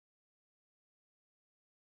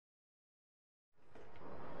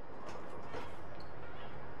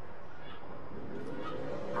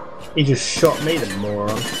He just shot me, the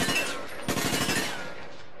moron.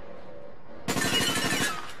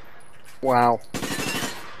 Wow.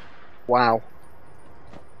 Wow.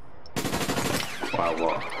 Wow,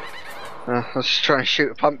 what? I was just trying to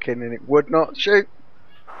shoot a pumpkin and it would not shoot.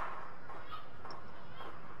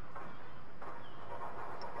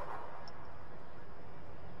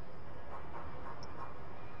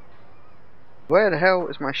 Where the hell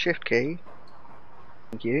is my shift key?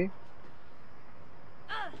 Thank you.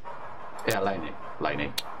 Yeah,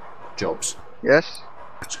 Laney. Jobs. Yes?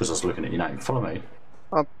 It's because I was looking at your name. Follow me.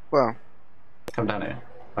 Oh, well. Come down here.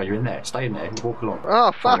 Oh, you're in there. Stay in there. Walk along.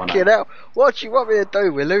 Oh, Follow my fuck it name. out. What do you want me to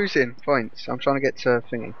do? We're losing points. I'm trying to get to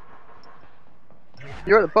thingy.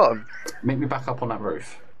 You're at the bottom. Meet me back up on that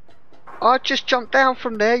roof. I just jumped down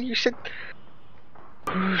from there. You said...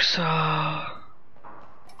 Rusa.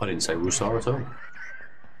 I didn't say Rusar at all.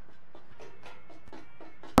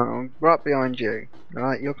 I'm right behind you.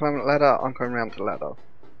 Alright, you're climbing the ladder, I'm coming round the ladder.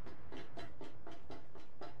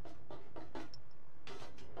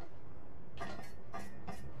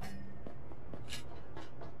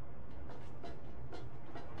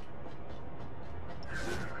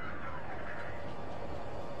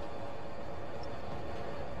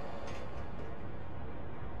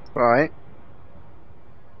 Right.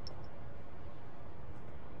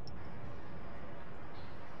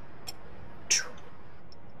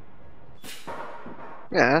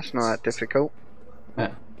 Yeah, that's not that difficult.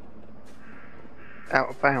 Yeah. Out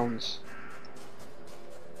of bounds.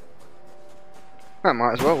 That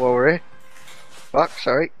might as well while we're here. Fuck,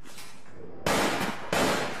 sorry.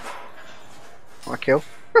 My kill.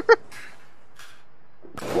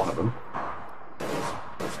 One of them.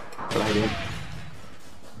 Blade in.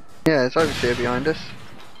 Yeah, there's overseer behind us.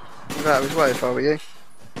 Get out of his way if I were you.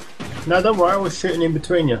 No, don't worry, I was shooting in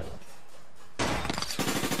between you.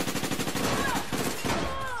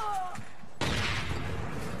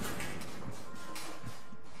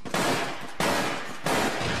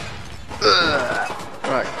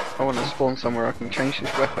 Right, I want to spawn somewhere I can change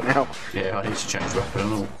this weapon out. Yeah, I need to change weapon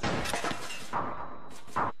and all.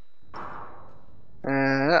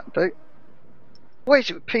 That'll do. What is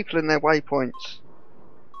it with people in their waypoints?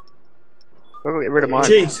 I've got to get rid of mine.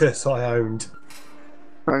 Jesus, I owned.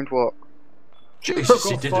 Owned what? Jesus, I've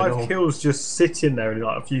he got did it 5 all. kills just sitting there in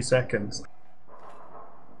like a few seconds.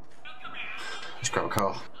 Let's grab a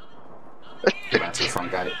car. Get back to the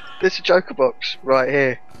front gate. There's a joker box right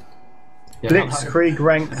here. Yeah, Blitzkrieg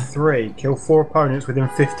rank 3. Kill 4 opponents within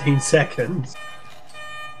 15 seconds.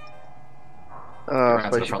 Oh, I Around to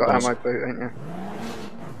suppose the you've front got doors. ammo boot, ain't you?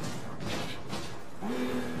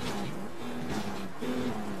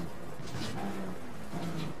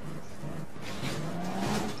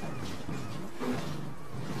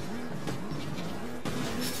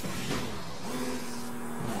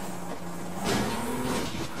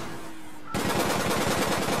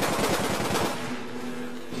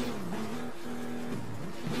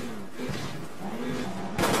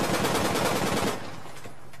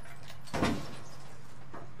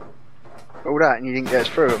 All that and you didn't get us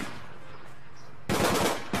through them.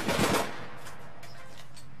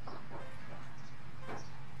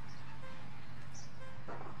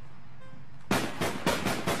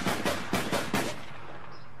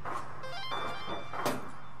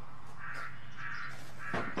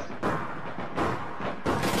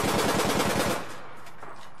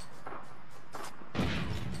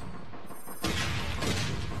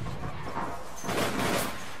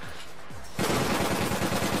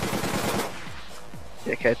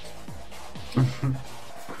 Dickhead.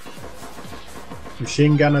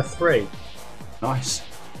 Machine Gunner 3. Nice.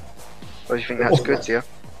 What do you think that's good to you?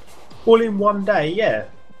 All in one day, yeah.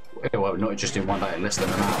 Yeah, well, not just in one day, less than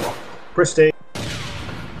an hour. Prestige.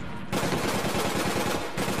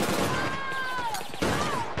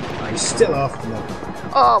 He's still after me.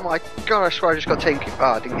 Oh my god, I swear I just got 10 kills. Oh,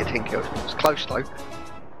 I didn't get 10 kills. It was close though.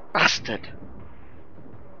 Bastard.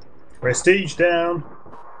 Prestige down.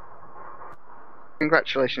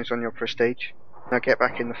 Congratulations on your prestige. Now get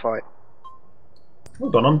back in the fight.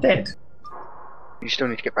 Hold on, I'm dead. You still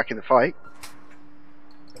need to get back in the fight.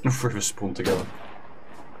 Three of us spawned together.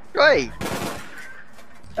 Hey!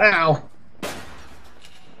 Ow!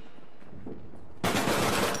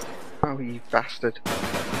 Oh, you bastard.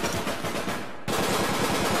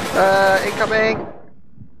 Incoming!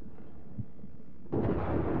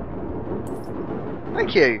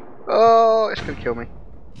 Thank you! Oh, it's gonna kill me.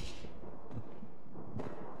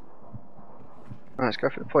 Right, let's go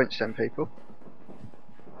for the points then, people.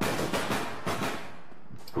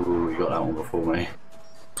 Ooh, you got that one before me.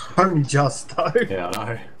 Only just though. Yeah,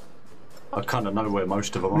 I know. I kind of know where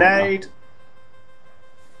most of them are. now. Nade.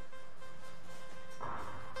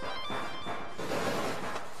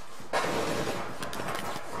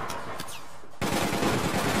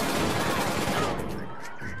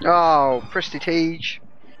 Oh, prestige.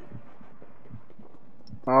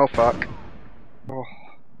 Oh fuck. Oh.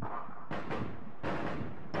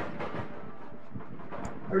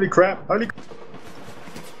 Holy crap! Holy.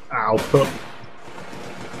 Ow! Fuck.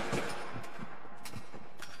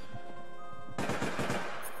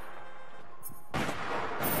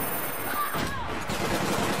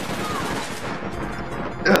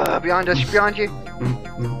 Behind us, behind you.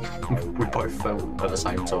 We both fell at the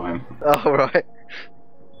same time. Oh right.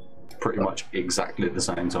 Pretty much exactly at the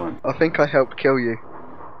same time. I think I helped kill you.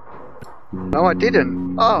 No, I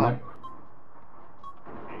didn't. Oh. No.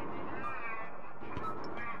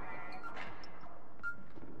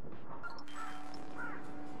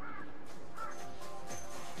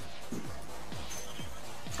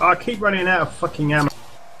 Oh, I keep running out of fucking ammo.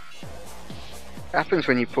 Happens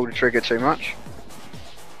when you pull the trigger too much.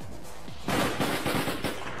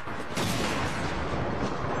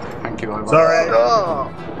 Thank you, over. Sorry. Oh.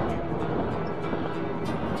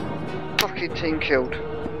 Fucking team killed.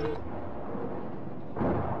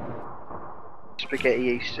 Spaghetti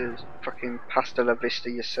Easters, fucking pasta la vista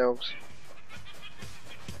yourselves.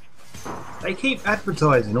 They keep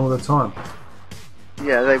advertising all the time.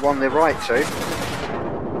 Yeah, they won their right to.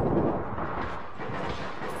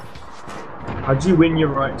 How do you win your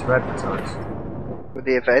right to advertise? With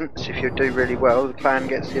the events, if you do really well, the clan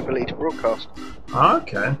gets the ability to broadcast. Oh,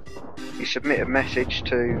 okay. You submit a message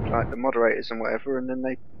to like the moderators and whatever, and then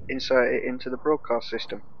they insert it into the broadcast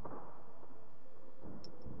system.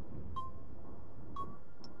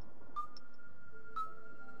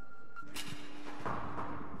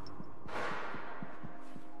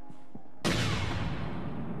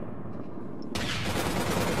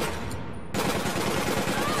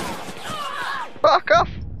 Fuck off!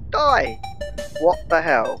 Die! What the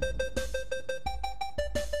hell?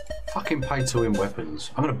 Fucking pay to win weapons.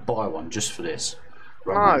 I'm gonna buy one just for this.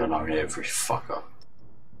 Rather than own every fucker.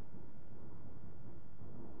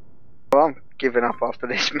 Well, I'm giving up after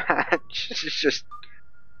this match. It's just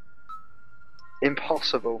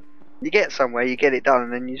impossible. You get somewhere, you get it done,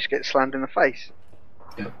 and then you just get slammed in the face.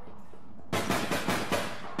 Yep.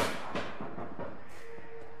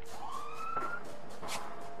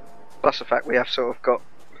 Plus the fact we have sort of got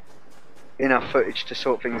enough footage to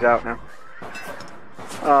sort things out now.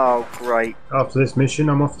 Oh, great. After this mission,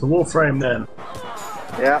 I'm off to Warframe then.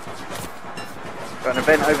 Yeah. Got an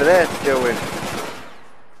event over there to deal with.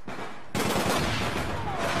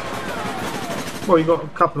 Well, you've got a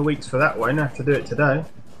couple of weeks for that one. I have to do it today.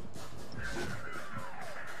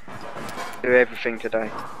 Do everything today.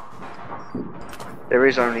 There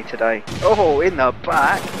is only today. Oh, in the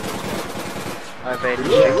back. Eventually.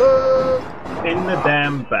 Whoa. In the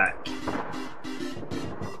damn back.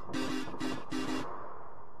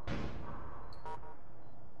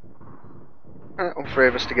 All three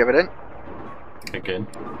of us together then. Again.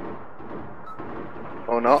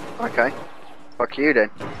 Or not. Okay. Fuck you then.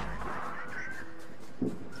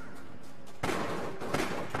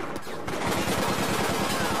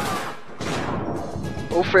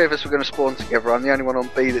 All three of us were going to spawn together. I'm the only one on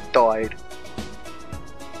B that died.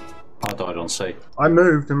 I died on C. I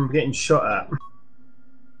moved and I'm getting shot at.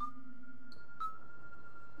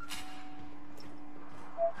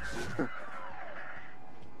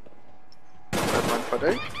 Don't mind if I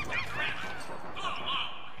do.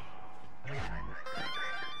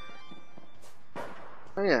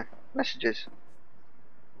 Oh yeah, messages.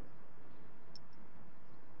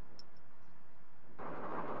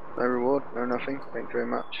 No reward, no nothing. Thank you very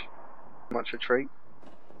much. Much a treat.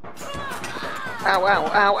 Ow, ow,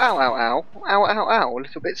 ow, ow, ow, ow, ow, ow, ow.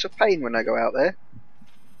 Little bits of pain when I go out there.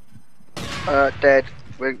 Dead.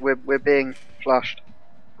 We're being flushed.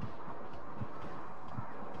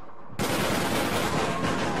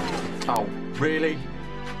 Oh, really?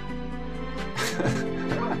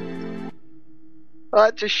 I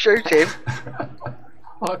had to shoot him.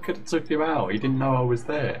 I could have took him out. He didn't know I was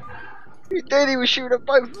there. He did. He was shooting at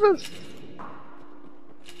both of us.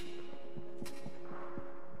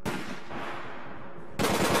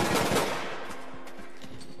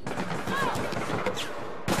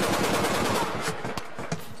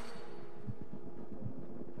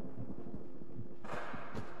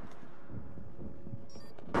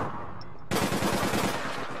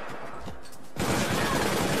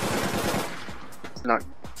 No.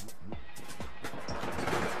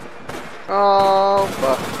 Oh,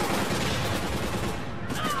 fuck.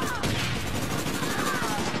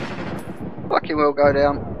 Fucking will go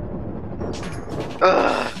down.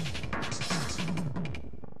 Ugh.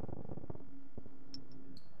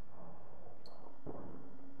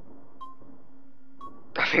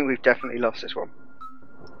 I think we've definitely lost this one.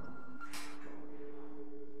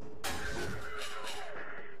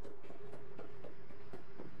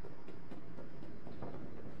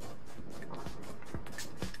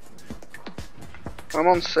 I'm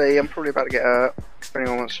on C, I'm probably about to get hurt. If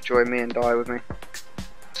anyone wants to join me and die with me.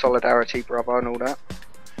 Solidarity, brother, and all that.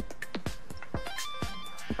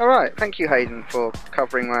 Alright, thank you Hayden for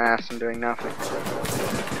covering my ass and doing nothing.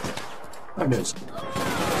 Oh, news.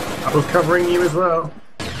 I was covering you as well.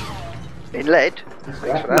 In lead? Thanks for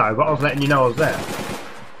that. No, but I was letting you know I was there.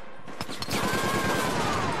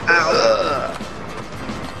 Ow.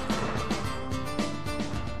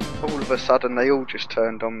 All of a sudden they all just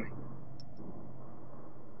turned on me.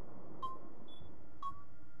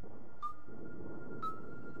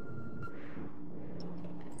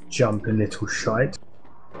 Jumping little shite.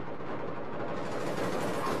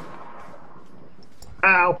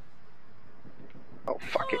 Ow! Oh,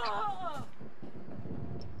 fuck it.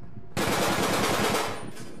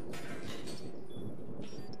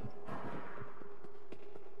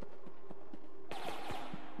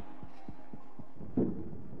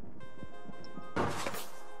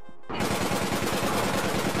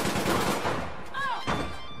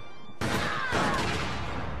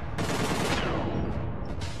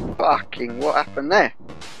 Fucking, what happened there?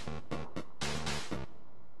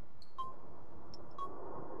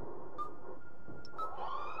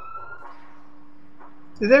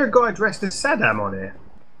 Is there a guy dressed as Saddam on here?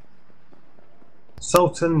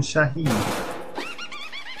 Sultan Shahid.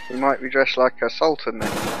 He might be dressed like a sultan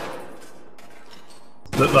then.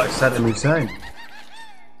 Look like Saddam Hussein.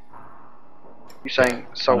 You're saying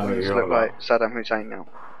sultans you're look right. like Saddam Hussein now?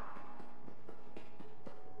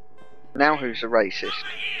 Now who's a racist?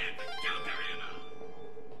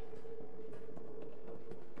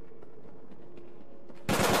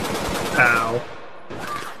 Ow.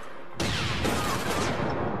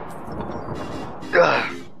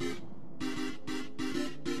 Ugh.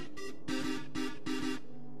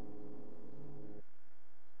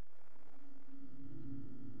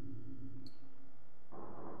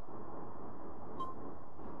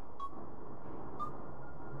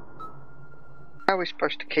 How are we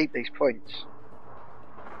supposed to keep these points?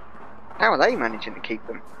 How are they managing to keep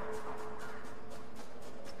them?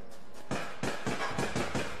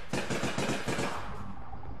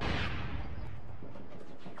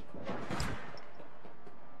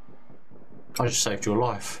 I just saved your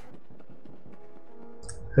life.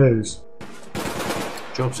 Whose?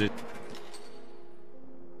 Jobs it.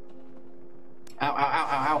 Ow, ow, ow,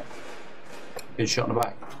 ow, ow. Getting shot in the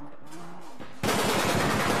back.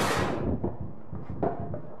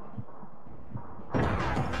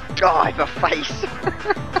 Die the face!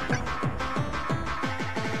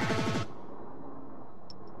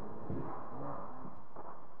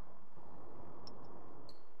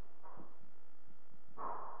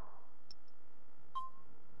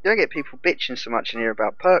 You don't get people bitching so much in here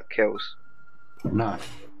about perk kills. No.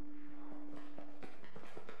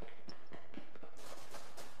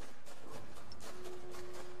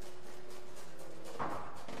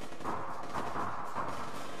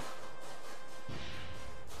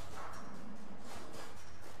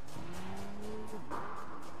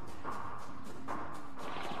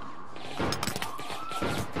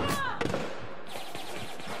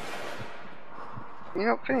 You're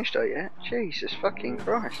not finished though yet? Jesus fucking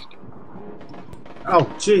Christ.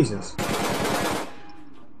 Oh, Jesus.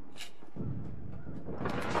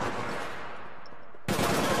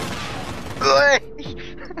 Right,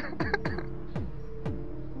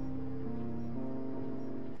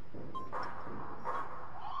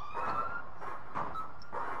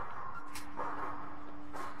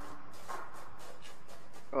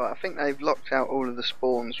 I think they've locked out all of the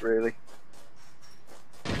spawns really.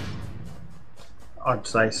 I'd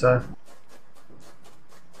say so.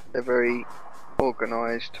 They're very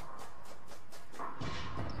organised.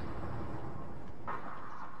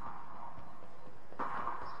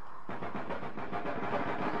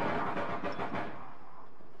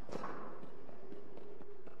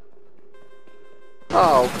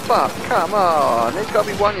 Oh fuck, come on! There's got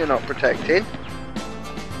to be one you're not protecting.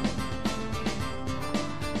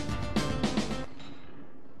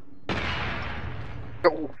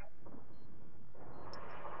 Oh.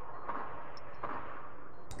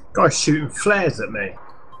 Guy's shooting flares at me.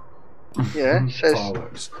 Yeah,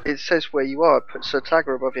 Fireworks. it says where you are. It puts a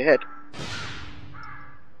tagger above your head.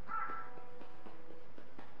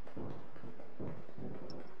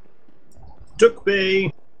 Took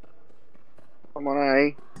B. I'm on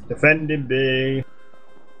A. Defending B.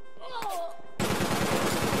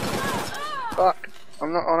 Fuck!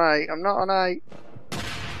 I'm not on A. I'm not on A.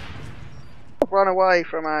 Run away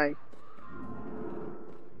from A.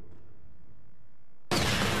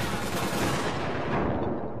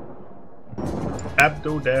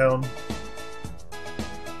 Abdul down.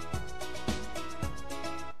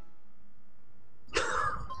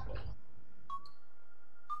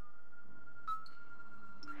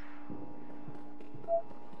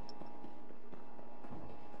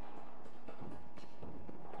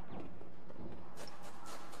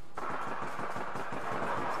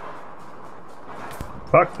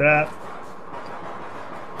 Fuck that.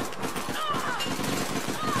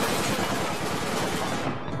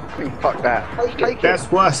 I mean, fuck that. Let's take it. That's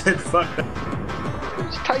why I said fuck that.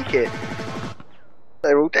 Let's take it.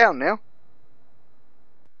 They're all down now.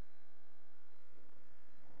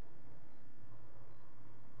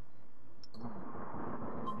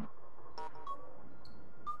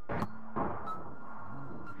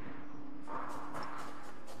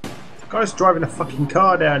 Guy's driving a fucking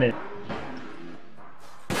car down here.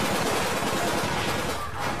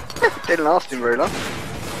 Didn't last him very long.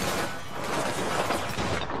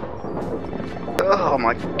 Oh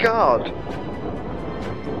my god.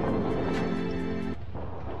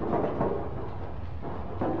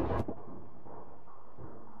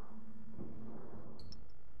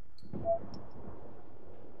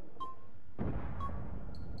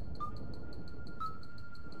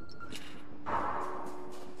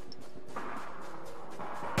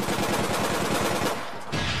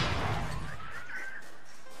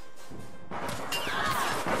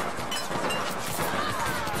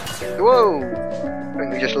 Whoa! I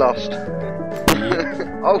think we just lost.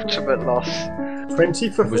 Ultimate loss. 20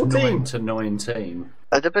 for It was 14. 9 to 19.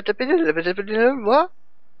 What?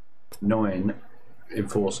 9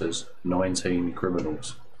 enforcers, 19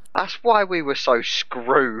 criminals. That's why we were so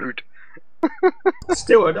screwed.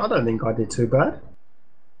 Still, I don't think I did too bad.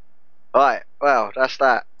 Right, well, that's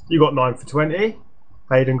that. You got 9 for 20.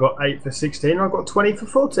 Hayden got 8 for 16. I got 20 for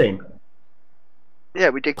 14. Yeah,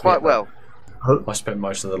 we did quite well. I spent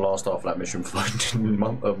most of the last half of that mission finding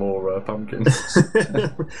more pumpkins.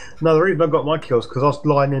 No, the reason I got my kills because I was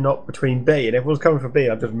lining up between B and everyone's coming for B.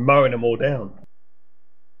 I'm just mowing them all down.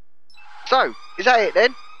 So, is that it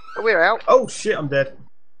then? We're out. Oh shit, I'm dead.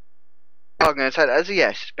 I'm going to take that as a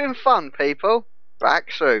yes. It's been fun, people.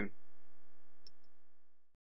 Back soon.